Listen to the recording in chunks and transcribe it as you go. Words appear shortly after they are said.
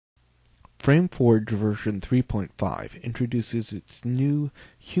FrameForge version 3.5 introduces its new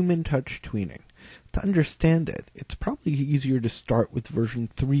HumanTouch Tweening. To understand it, it's probably easier to start with version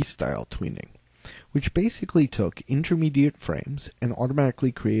 3 style tweening, which basically took intermediate frames and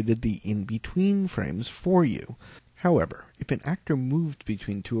automatically created the in-between frames for you. However, if an actor moved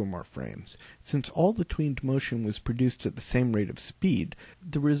between two or more frames, since all the tweened motion was produced at the same rate of speed,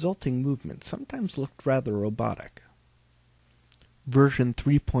 the resulting movement sometimes looked rather robotic. Version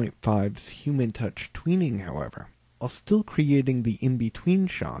 3.5's HumanTouch Tweening, however, while still creating the in-between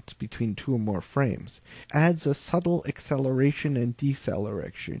shots between two or more frames, adds a subtle acceleration and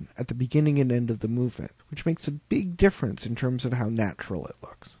deceleration at the beginning and end of the movement, which makes a big difference in terms of how natural it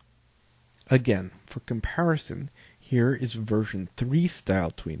looks. Again, for comparison, here is version 3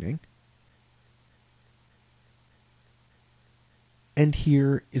 style tweening, and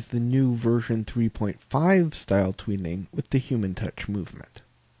here is the new version 3.5 style tweening with the HumanTouch movement.